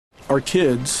Our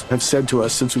kids have said to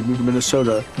us since we moved to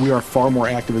Minnesota, we are far more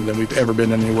active than we've ever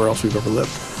been anywhere else we've ever lived.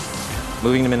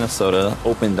 Moving to Minnesota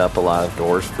opened up a lot of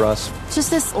doors for us.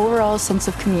 Just this overall sense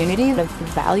of community, the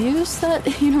values that,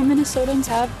 Minnesotans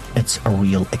have. It's a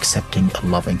real accepting,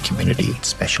 loving community,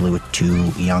 especially with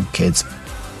 2 young kids.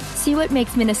 See what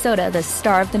makes Minnesota the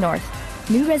star of the North.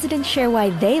 New residents share why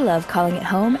they love calling it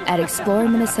home at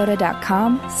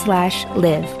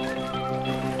exploreminnesota.com/live.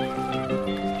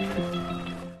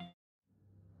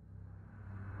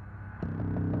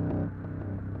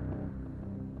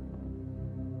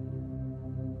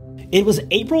 It was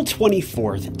April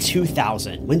 24th,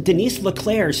 2000, when Danyese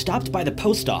LaClair stopped by the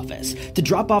post office to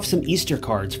drop off some Easter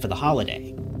cards for the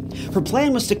holiday. Her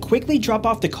plan was to quickly drop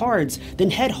off the cards,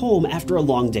 then head home after a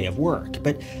long day of work,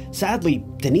 but sadly,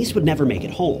 Danyese would never make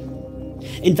it home.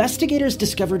 Investigators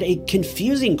discovered a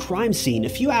confusing crime scene a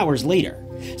few hours later,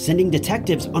 sending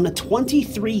detectives on a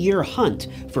 23-year hunt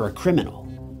for a criminal.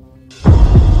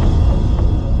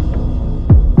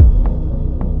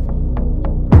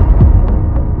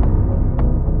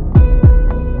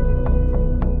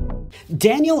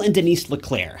 Daniel and Danyese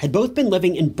LaClair had both been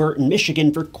living in Burton,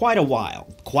 Michigan for quite a while,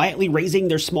 quietly raising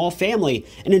their small family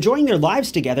and enjoying their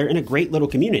lives together in a great little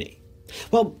community.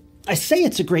 Well, I say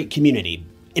it's a great community.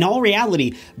 In all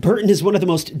reality, Burton is one of the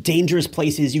most dangerous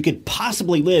places you could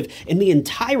possibly live in the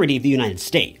entirety of the United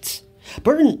States.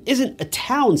 Burton isn't a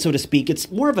town, so to speak,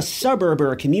 it's more of a suburb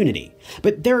or a community.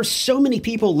 But there are so many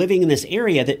people living in this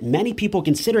area that many people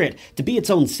consider it to be its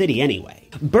own city anyway.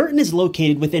 Burton is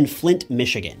located within Flint,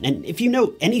 Michigan, and if you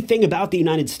know anything about the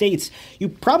United States, you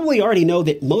probably already know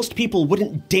that most people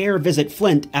wouldn't dare visit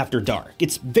Flint after dark.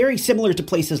 It's very similar to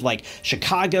places like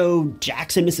Chicago,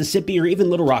 Jackson, Mississippi, or even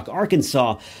Little Rock,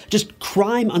 Arkansas, just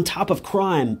crime on top of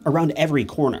crime around every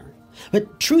corner.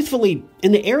 But truthfully,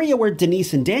 in the area where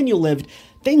Danyese and Daniel lived,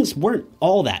 things weren't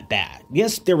all that bad.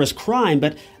 Yes, there was crime,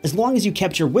 but as long as you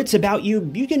kept your wits about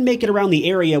you, you can make it around the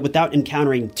area without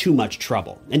encountering too much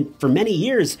trouble. And for many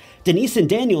years, Danyese and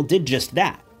Daniel did just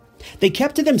that. They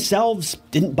kept to themselves,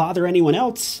 didn't bother anyone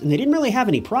else, and they didn't really have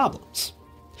any problems.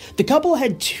 The couple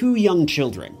had 2 young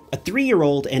children, a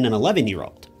 3-year-old and an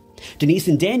 11-year-old. Danyese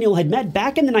and Daniel had met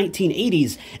back in the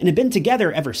 1980s and had been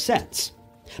together ever since.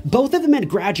 Both of them had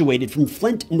graduated from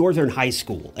Flint Northern High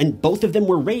School, and both of them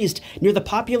were raised near the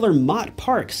popular Mott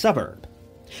Park suburb.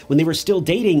 When they were still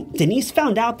dating, Danyese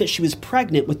found out that she was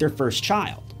pregnant with their first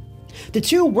child. The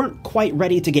two weren't quite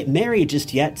ready to get married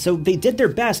just yet, so they did their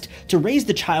best to raise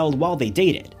the child while they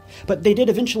dated, but they did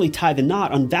eventually tie the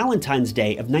knot on Valentine's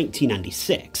Day of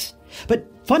 1996. But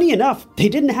funny enough, they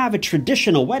didn't have a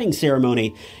traditional wedding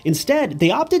ceremony. Instead,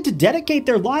 they opted to dedicate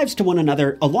their lives to one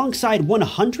another alongside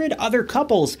 100 other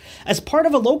couples as part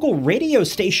of a local radio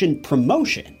station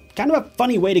promotion. Kind of a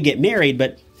funny way to get married,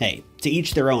 but hey, to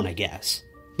each their own, I guess.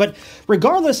 But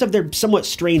regardless of their somewhat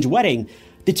strange wedding,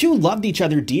 the two loved each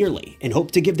other dearly and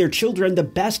hoped to give their children the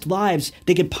best lives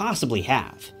they could possibly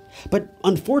have. But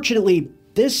unfortunately,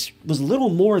 this was little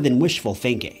more than wishful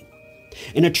thinking.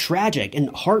 In a tragic and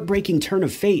heartbreaking turn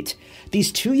of fate,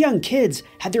 these 2 young kids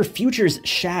had their futures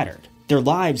shattered, their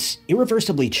lives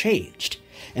irreversibly changed,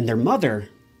 and their mother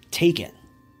taken.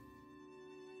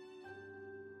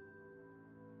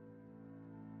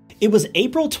 It was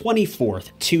April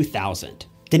 24th, 2000.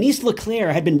 Danyese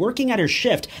LaClair had been working at her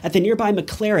shift at the nearby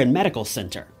McLaren Medical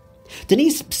Center.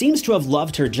 Danyese seems to have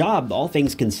loved her job, all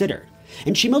things considered,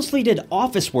 and she mostly did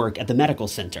office work at the medical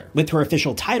center, with her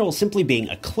official title simply being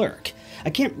a clerk. I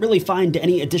can't really find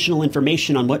any additional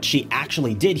information on what she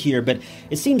actually did here, but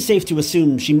it seems safe to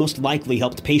assume she most likely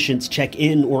helped patients check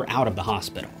in or out of the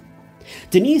hospital.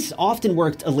 Danyese often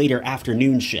worked a later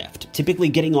afternoon shift, typically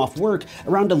getting off work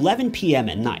around 11 p.m.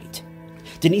 at night.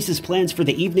 Danyse's plans for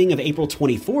the evening of April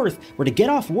 24th were to get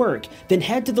off work, then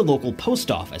head to the local post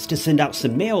office to send out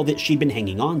some mail that she'd been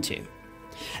hanging on to.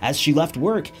 As she left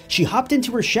work, she hopped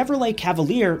into her Chevrolet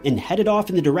Cavalier and headed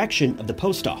off in the direction of the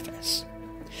post office.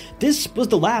 This was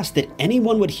the last that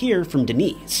anyone would hear from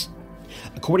Danyese.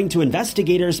 According to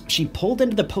investigators, she pulled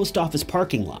into the post office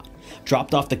parking lot,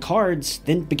 dropped off the cards,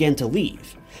 then began to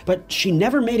leave. But she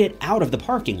never made it out of the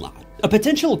parking lot. A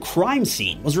potential crime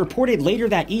scene was reported later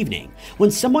that evening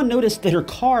when someone noticed that her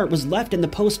car was left in the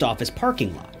post office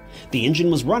parking lot. The engine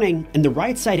was running, and the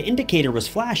right side indicator was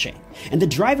flashing, and the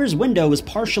driver's window was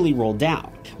partially rolled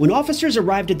down. When officers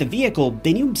arrived at the vehicle,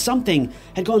 they knew something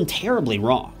had gone terribly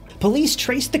wrong. Police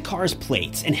traced the car's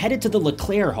plates and headed to the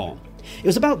LaClair home. It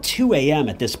was about 2 a.m.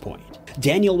 at this point.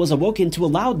 Daniel was awoken to a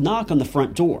loud knock on the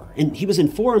front door, and he was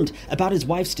informed about his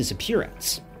wife's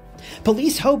disappearance.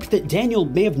 Police hoped that Daniel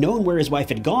may have known where his wife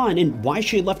had gone and why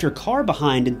she had left her car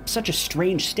behind in such a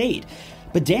strange state.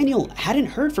 but Daniel hadn't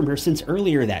heard from her since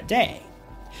earlier that day.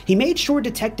 He made sure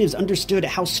detectives understood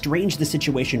how strange the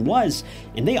situation was,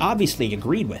 and they obviously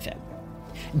agreed with him.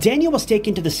 Daniel was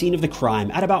taken to the scene of the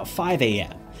crime at about 5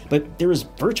 a.m., but there was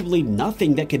virtually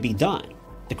nothing that could be done.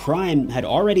 The crime had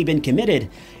already been committed,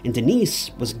 and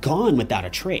Danyese was gone without a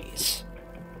trace.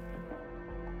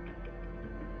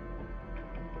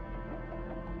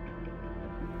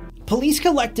 Police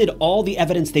collected all the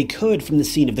evidence they could from the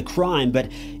scene of the crime, but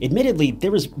admittedly,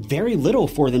 there was very little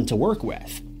for them to work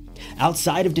with.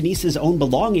 Outside of Danyese's own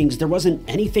belongings, there wasn't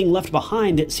anything left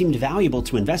behind that seemed valuable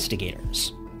to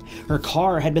investigators. Her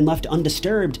car had been left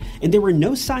undisturbed, and there were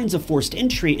no signs of forced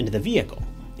entry into the vehicle.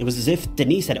 It was as if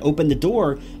Danyese had opened the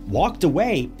door, walked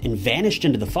away, and vanished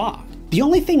into the fog. The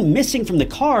only thing missing from the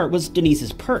car was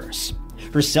Danyese's purse.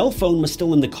 Her cell phone was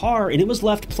still in the car, and it was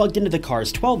left plugged into the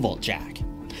car's 12-volt jack.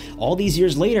 All these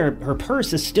years later, her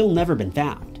purse has still never been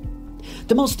found.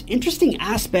 The most interesting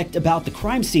aspect about the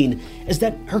crime scene is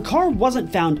that her car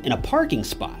wasn't found in a parking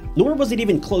spot, nor was it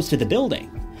even close to the building.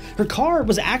 Her car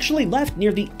was actually left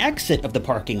near the exit of the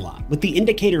parking lot, with the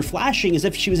indicator flashing as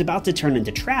if she was about to turn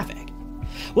into traffic.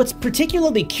 What's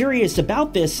particularly curious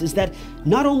about this is that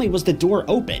not only was the door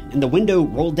open and the window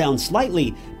rolled down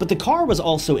slightly, but the car was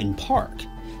also in park.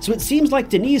 So it seems like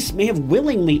Danyese may have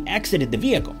willingly exited the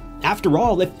vehicle. After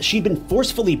all, if she'd been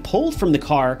forcefully pulled from the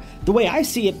car, the way I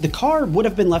see it, the car would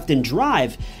have been left in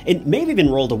drive and maybe been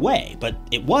rolled away, but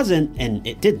it wasn't and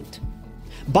it didn't.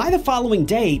 By the following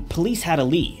day, police had a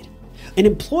lead. An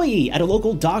employee at a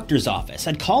local doctor's office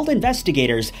had called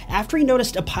investigators after he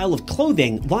noticed a pile of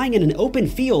clothing lying in an open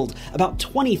field about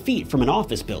 20 feet from an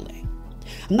office building.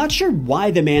 I'm not sure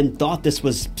why the man thought this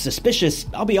was suspicious.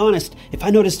 I'll be honest, if I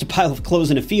noticed a pile of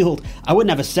clothes in a field, I wouldn't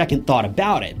have a second thought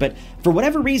about it, but for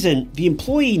whatever reason, the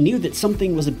employee knew that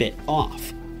something was a bit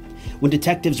off. When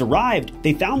detectives arrived,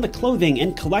 they found the clothing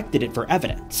and collected it for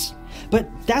evidence. But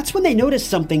that's when they noticed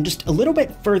something just a little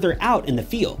bit further out in the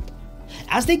field.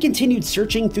 As they continued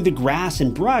searching through the grass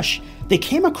and brush, they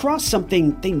came across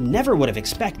something they never would have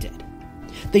expected.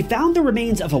 They found the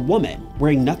remains of a woman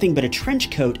wearing nothing but a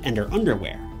trench coat and her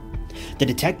underwear. The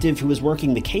detective who was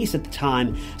working the case at the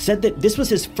time said that this was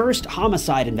his first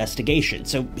homicide investigation,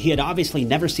 so he had obviously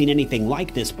never seen anything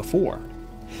like this before.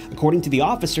 According to the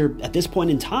officer, at this point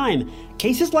in time,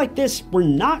 cases like this were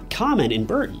not common in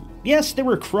Burton. Yes, there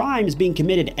were crimes being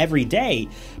committed every day,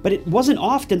 but it wasn't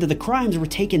often that the crimes were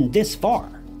taken this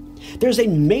far. There's a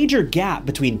major gap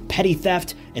between petty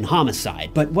theft and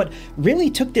homicide, but what really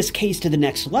took this case to the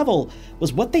next level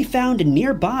was what they found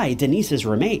nearby Danyese's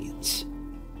remains.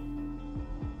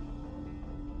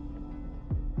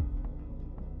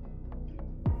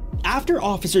 After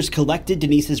officers collected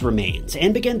Danyese's remains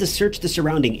and began to search the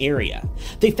surrounding area,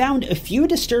 they found a few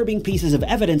disturbing pieces of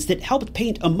evidence that helped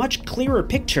paint a much clearer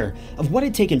picture of what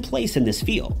had taken place in this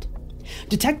field.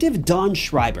 Detective Don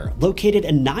Schreiber located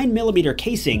a 9mm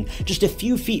casing just a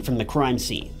few feet from the crime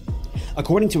scene.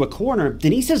 According to a coroner,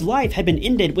 Danyese's life had been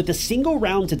ended with a single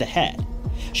round to the head.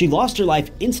 She lost her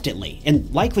life instantly and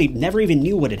likely never even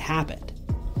knew what had happened.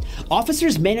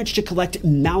 Officers managed to collect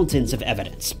mountains of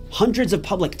evidence, hundreds of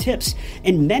public tips,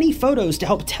 and many photos to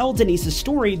help tell Danyese's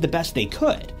story the best they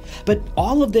could, but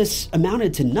all of this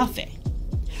amounted to nothing.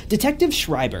 Detective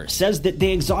Schreiber says that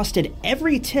they exhausted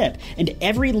every tip and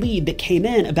every lead that came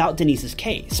in about Danyese's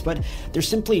case, but there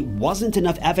simply wasn't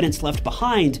enough evidence left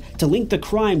behind to link the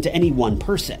crime to any one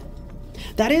person.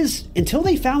 That is, until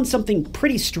they found something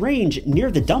pretty strange near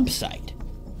the dump site.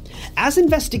 As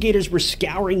investigators were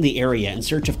scouring the area in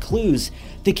search of clues,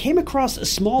 they came across a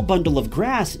small bundle of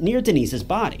grass near Danyese's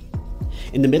body.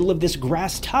 In the middle of this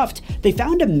grass tuft, they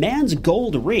found a man's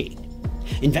gold ring.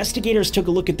 Investigators took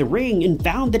a look at the ring and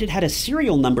found that it had a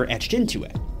serial number etched into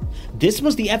it. This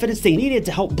was the evidence they needed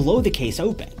to help blow the case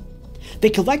open. They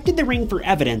collected the ring for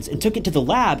evidence and took it to the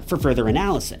lab for further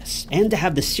analysis, and to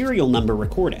have the serial number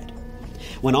recorded.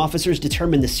 When officers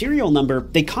determined the serial number,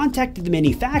 they contacted the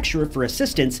manufacturer for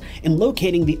assistance in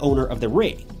locating the owner of the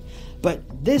ring. But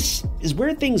this is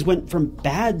where things went from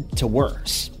bad to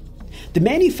worse. The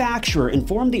manufacturer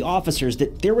informed the officers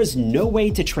that there was no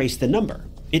way to trace the number.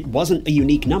 It wasn't a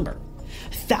unique number.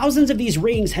 Thousands of these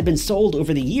rings had been sold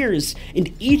over the years,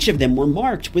 and each of them were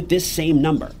marked with this same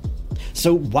number.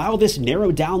 So while this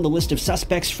narrowed down the list of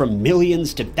suspects from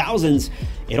millions to thousands,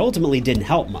 it ultimately didn't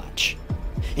help much.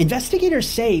 Investigators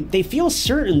say they feel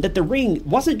certain that the ring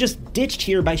wasn't just ditched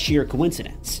here by sheer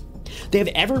coincidence. They have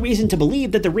every reason to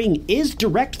believe that the ring is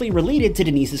directly related to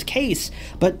Danyese's case,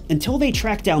 but until they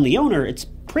track down the owner, it's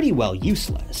pretty well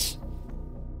useless.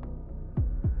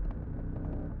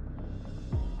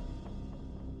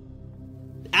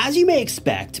 As you may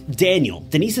expect, Daniel,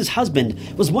 Denise's husband,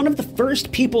 was one of the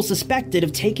first people suspected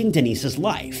of taking Denise's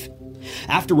life.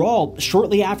 After all,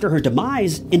 shortly after her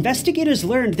demise, investigators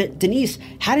learned that Danyese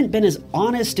hadn't been as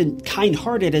honest and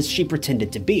kind-hearted as she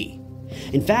pretended to be.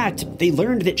 In fact, they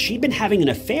learned that she'd been having an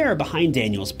affair behind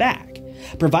Daniel's back,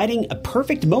 providing a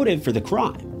perfect motive for the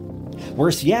crime.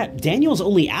 Worse yet, Daniel's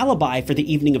only alibi for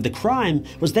the evening of the crime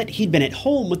was that he'd been at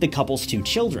home with the couple's 2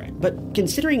 children, but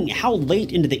considering how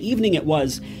late into the evening it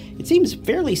was, it seems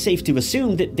fairly safe to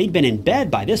assume that they'd been in bed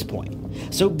by this point,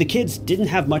 so the kids didn't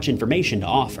have much information to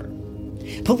offer.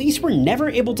 Police were never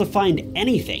able to find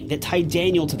anything that tied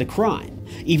Daniel to the crime,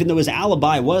 even though his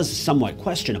alibi was somewhat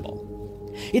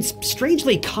questionable. It's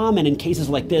strangely common in cases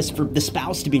like this for the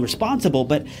spouse to be responsible,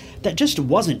 but that just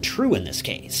wasn't true in this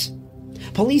case.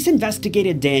 Police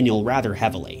investigated Daniel rather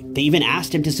heavily. They even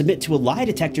asked him to submit to a lie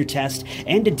detector test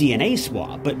and a DNA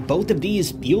swab, but both of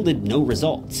these yielded no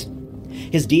results.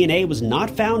 His DNA was not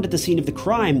found at the scene of the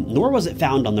crime, nor was it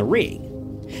found on the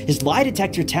ring. His lie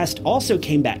detector test also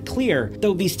came back clear,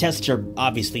 though these tests are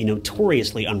obviously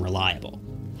notoriously unreliable.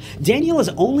 Daniel has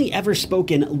only ever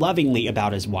spoken lovingly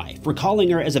about his wife,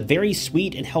 recalling her as a very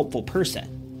sweet and helpful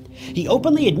person. He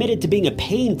openly admitted to being a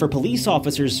pain for police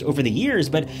officers over the years,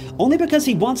 but only because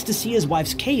he wants to see his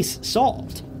wife's case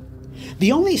solved.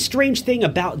 The only strange thing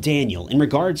about Daniel in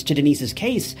regards to Denise's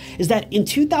case is that in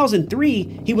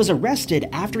 2003, he was arrested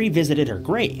after he visited her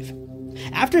grave.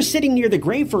 After sitting near the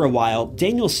grave for a while,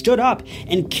 Daniel stood up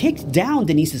and kicked down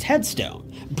Denise's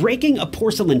headstone, breaking a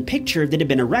porcelain picture that had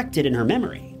been erected in her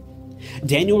memory.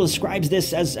 Daniel describes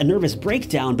this as a nervous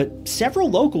breakdown, but several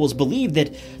locals believe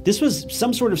that this was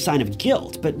some sort of sign of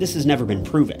guilt, but this has never been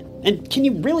proven. And can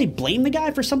you really blame the guy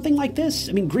for something like this?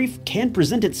 I mean, grief can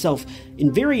present itself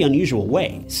in very unusual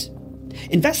ways.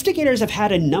 Investigators have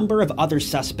had a number of other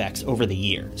suspects over the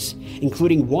years,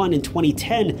 including one in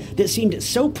 2010 that seemed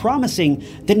so promising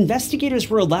that investigators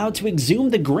were allowed to exhume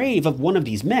the grave of one of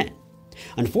these men.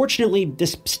 Unfortunately,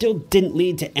 this still didn't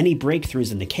lead to any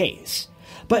breakthroughs in the case.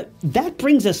 But that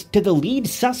brings us to the lead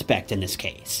suspect in this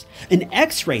case, an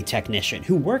X-ray technician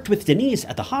who worked with Danyese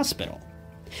at the hospital.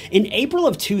 In April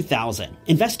of 2000,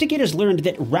 investigators learned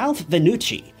that Ralph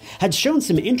Vanucci had shown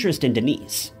some interest in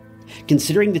Danyese.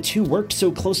 Considering the two worked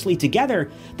so closely together,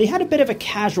 they had a bit of a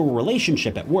casual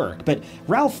relationship at work, but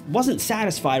Ralph wasn't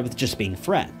satisfied with just being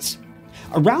friends.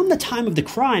 Around the time of the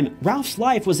crime, Ralph's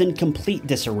life was in complete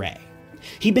disarray.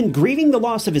 He'd been grieving the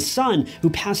loss of his son, who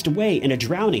passed away in a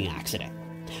drowning accident.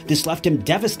 This left him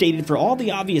devastated for all the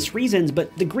obvious reasons,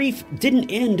 but the grief didn't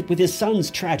end with his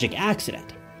son's tragic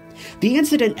accident. The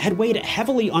incident had weighed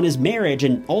heavily on his marriage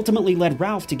and ultimately led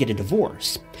Ralph to get a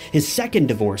divorce, his second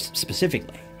divorce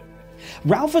specifically.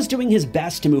 Ralph was doing his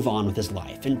best to move on with his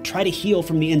life and try to heal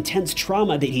from the intense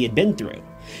trauma that he had been through,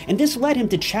 and this led him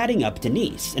to chatting up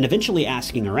Danyese and eventually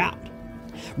asking her out.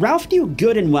 Ralph knew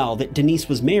good and well that Danyese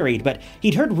was married, but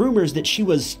he'd heard rumors that she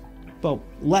was, well,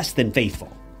 less than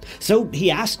faithful. So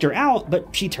he asked her out,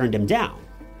 but she turned him down.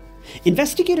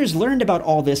 Investigators learned about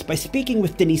all this by speaking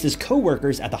with Denise's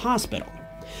co-workers at the hospital.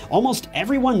 Almost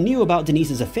everyone knew about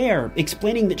Denise's affair,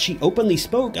 explaining that she openly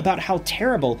spoke about how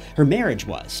terrible her marriage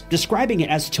was, describing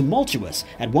it as tumultuous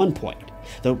at one point,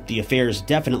 though the affairs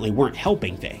definitely weren't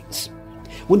helping things.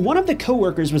 When one of the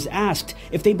co-workers was asked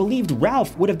if they believed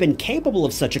Ralph would have been capable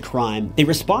of such a crime, they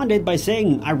responded by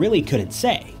saying, "I really couldn't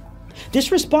say."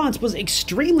 This response was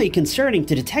extremely concerning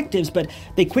to detectives, but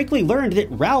they quickly learned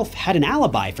that Ralph had an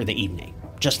alibi for the evening.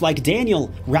 Just like Daniel,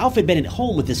 Ralph had been at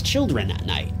home with his children that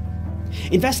night.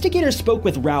 Investigators spoke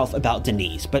with Ralph about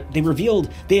Danyese, but they revealed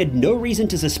they had no reason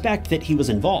to suspect that he was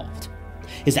involved.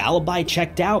 His alibi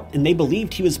checked out, and they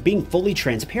believed he was being fully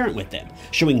transparent with them,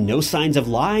 showing no signs of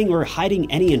lying or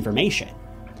hiding any information.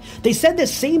 They said the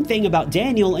same thing about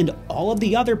Daniel and all of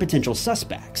the other potential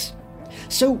suspects.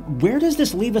 So where does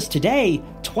this leave us today,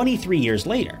 23 years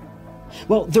later?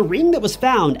 Well, the ring that was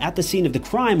found at the scene of the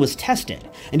crime was tested,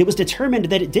 and it was determined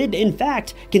that it did, in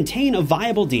fact, contain a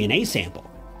viable DNA sample.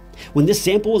 When this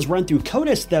sample was run through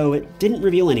CODIS, though, it didn't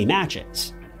reveal any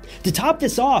matches. To top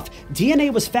this off, DNA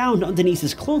was found on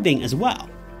Danyse's clothing as well.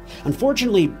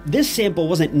 Unfortunately, this sample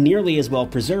wasn't nearly as well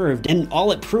preserved, and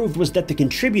all it proved was that the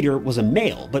contributor was a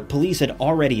male, but police had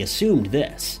already assumed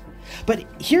this. But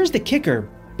here's the kicker.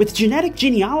 With genetic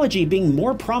genealogy being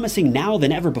more promising now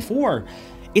than ever before,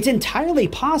 it's entirely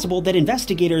possible that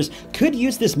investigators could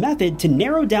use this method to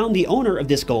narrow down the owner of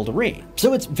this gold ring.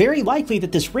 So it's very likely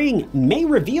that this ring may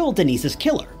reveal Danyse's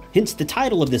killer, hence the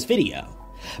title of this video.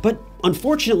 But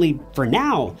unfortunately, for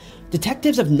now,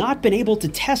 detectives have not been able to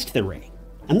test the ring.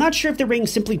 I'm not sure if the ring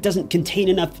simply doesn't contain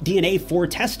enough DNA for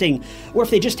testing, or if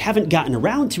they just haven't gotten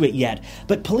around to it yet,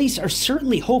 but police are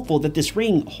certainly hopeful that this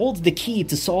ring holds the key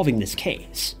to solving this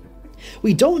case.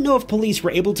 We don't know if police were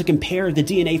able to compare the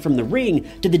DNA from the ring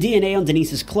to the DNA on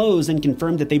Danyese's clothes and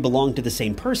confirm that they belonged to the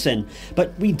same person,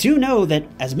 but we do know that,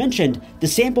 as mentioned, the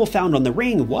sample found on the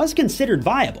ring was considered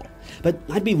viable. But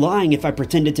I'd be lying if I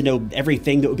pretended to know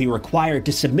everything that would be required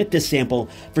to submit this sample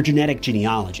for genetic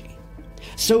genealogy.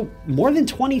 So, more than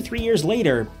 23 years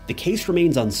later, the case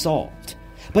remains unsolved.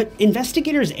 But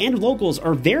investigators and locals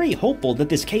are very hopeful that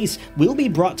this case will be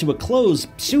brought to a close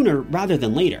sooner rather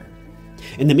than later.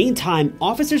 In the meantime,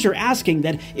 officers are asking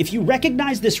that if you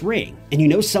recognize this ring and you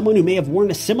know someone who may have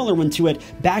worn a similar one to it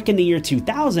back in the year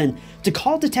 2000, to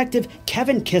call Detective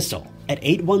Kevin Kissel at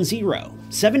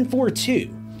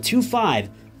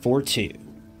 810-742-2542.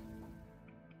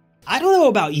 I don't know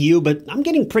about you, but I'm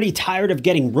getting pretty tired of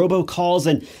getting robocalls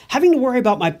and having to worry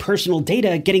about my personal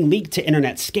data getting leaked to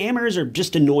internet scammers or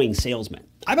just annoying salesmen.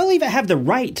 I believe I have the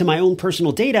right to my own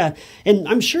personal data, and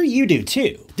I'm sure you do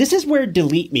too. This is where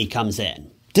Delete Me comes in.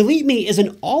 Delete Me is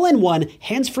an all-in-one,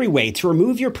 hands-free way to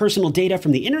remove your personal data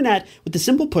from the internet with the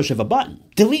simple push of a button.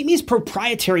 Delete Me's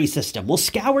proprietary system will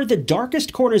scour the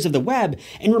darkest corners of the web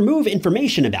and remove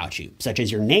information about you, such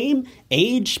as your name,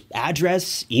 age,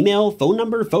 address, email, phone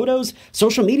number, photos,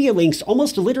 social media links,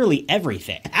 almost literally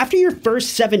everything. After your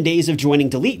first 7 days of joining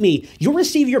Delete Me, you'll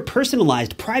receive your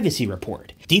personalized privacy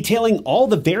report, detailing all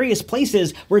the various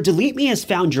places where Delete Me has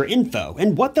found your info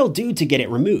and what they'll do to get it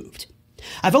removed.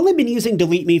 I've only been using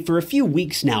Delete Me for a few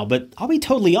weeks now, but I'll be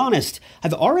totally honest,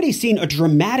 I've already seen a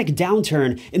dramatic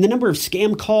downturn in the number of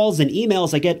scam calls and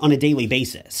emails I get on a daily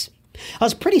basis. I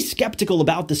was pretty skeptical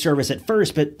about the service at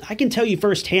first, but I can tell you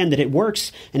firsthand that it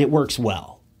works, and it works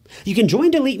well. You can join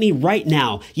Delete Me right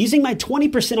now using my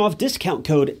 20% off discount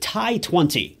code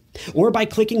TIE20, or by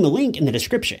clicking the link in the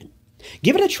description.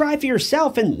 Give it a try for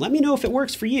yourself and let me know if it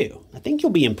works for you. I think you'll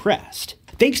be impressed.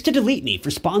 Thanks to Delete Me for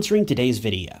sponsoring today's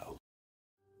video.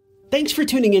 Thanks for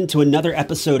tuning in to another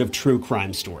episode of True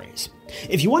Crime Stories.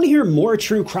 If you want to hear more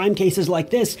true crime cases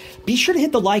like this, be sure to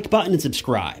hit the like button and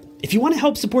subscribe. If you want to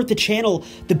help support the channel,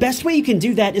 the best way you can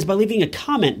do that is by leaving a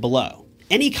comment below.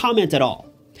 Any comment at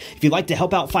all. If you'd like to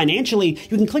help out financially,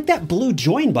 you can click that blue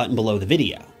join button below the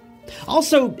video.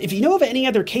 Also, if you know of any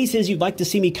other cases you'd like to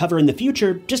see me cover in the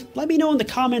future, just let me know in the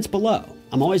comments below.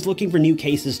 I'm always looking for new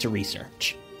cases to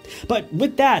research. But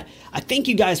with that, I thank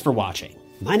you guys for watching.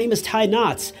 My name is Ty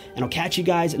Knotts, and I'll catch you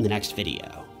guys in the next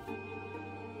video.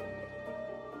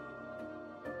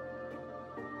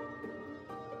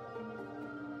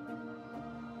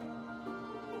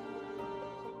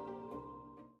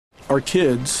 Our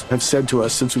kids have said to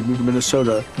us since we moved to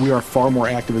Minnesota, we are far more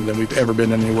active than we've ever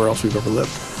been anywhere else we've ever lived.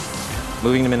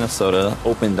 Moving to Minnesota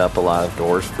opened up a lot of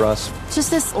doors for us.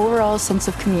 Just this overall sense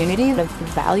of community, the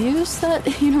values that,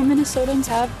 Minnesotans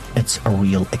have. It's a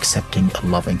real accepting,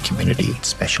 loving community,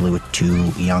 especially with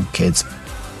 2 young kids.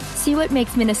 See what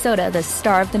makes Minnesota the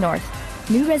star of the North.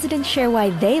 New residents share why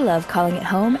they love calling it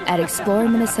home at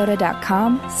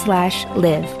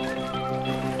exploreminnesota.com/live.